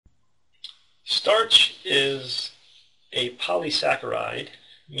Starch is a polysaccharide,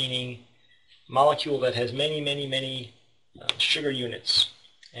 meaning molecule that has many sugar units.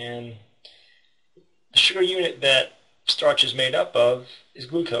 And the sugar unit that starch is made up of is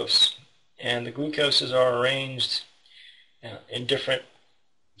glucose. And the glucoses are arranged in different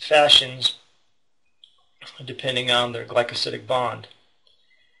fashions depending on their glycosidic bond.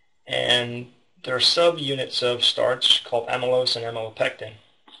 And there are subunits of starch called amylose and amylopectin.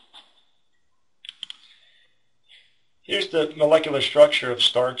 Here's the molecular structure of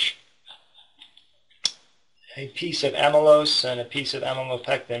starch. A piece of amylose and a piece of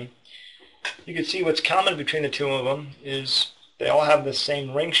amylopectin. You can see what's common between the two of them is they all have the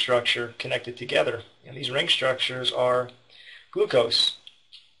same ring structure connected together. And these ring structures are glucose.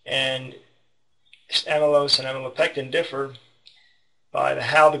 And amylose and amylopectin differ by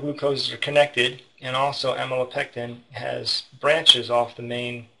how the glucoses are connected, and also amylopectin has branches off the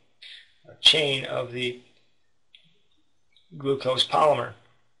main chain of the glucose polymer.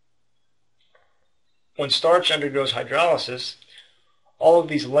 When starch undergoes hydrolysis, all of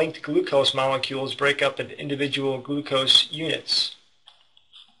these linked glucose molecules break up into individual glucose units.